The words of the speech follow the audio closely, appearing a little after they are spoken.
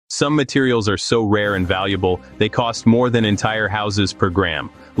Some materials are so rare and valuable, they cost more than entire houses per gram.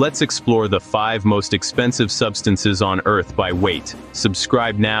 Let's explore the 5 most expensive substances on Earth by weight.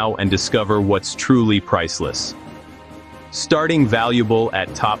 Subscribe now and discover what's truly priceless. Starting valuable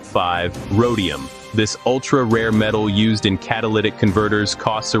at top 5, rhodium. This ultra-rare metal used in catalytic converters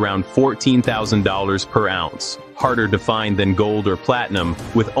costs around $14,000 per ounce. Harder to find than gold or platinum,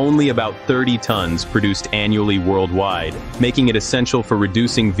 with only about 30 tons produced annually worldwide, making it essential for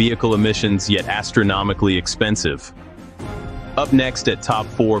reducing vehicle emissions yet astronomically expensive. Up next at top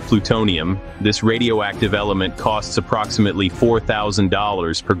 4, plutonium. This radioactive element costs approximately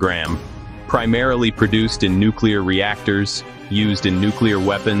 $4,000 per gram. Primarily produced in nuclear reactors, used in nuclear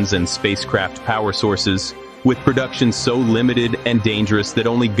weapons and spacecraft power sources, with production so limited and dangerous that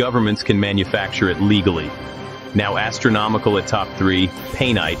only governments can manufacture it legally. Now astronomical at top 3,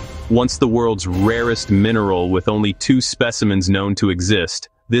 painite. Once the world's rarest mineral with only 2 specimens known to exist,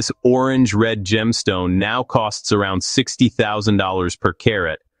 this orange-red gemstone now costs around $60,000 per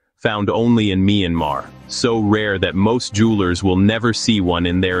carat, found only in Myanmar. So rare that most jewelers will never see one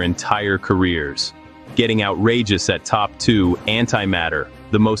in their entire careers. Getting outrageous at top 2, antimatter,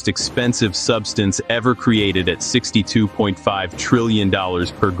 the most expensive substance ever created at $62.5 trillion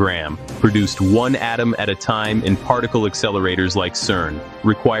per gram, produced 1 atom at a time in particle accelerators like CERN,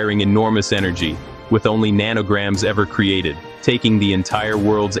 requiring enormous energy, with only nanograms ever created, taking the entire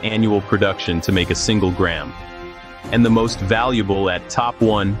world's annual production to make a single gram. And the most valuable at top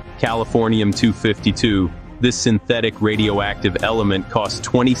 1, californium-252, this synthetic radioactive element costs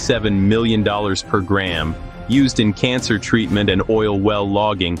 $27 million per gram, used in cancer treatment and oil well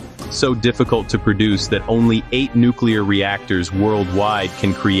logging, so difficult to produce that only 8 nuclear reactors worldwide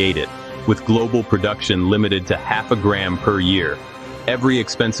can create it, with global production limited to half a gram per year. Every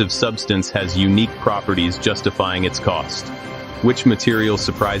expensive substance has unique properties justifying its cost. Which material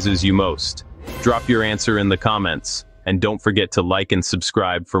surprises you most? Drop your answer in the comments, and don't forget to like and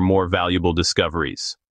subscribe for more valuable discoveries.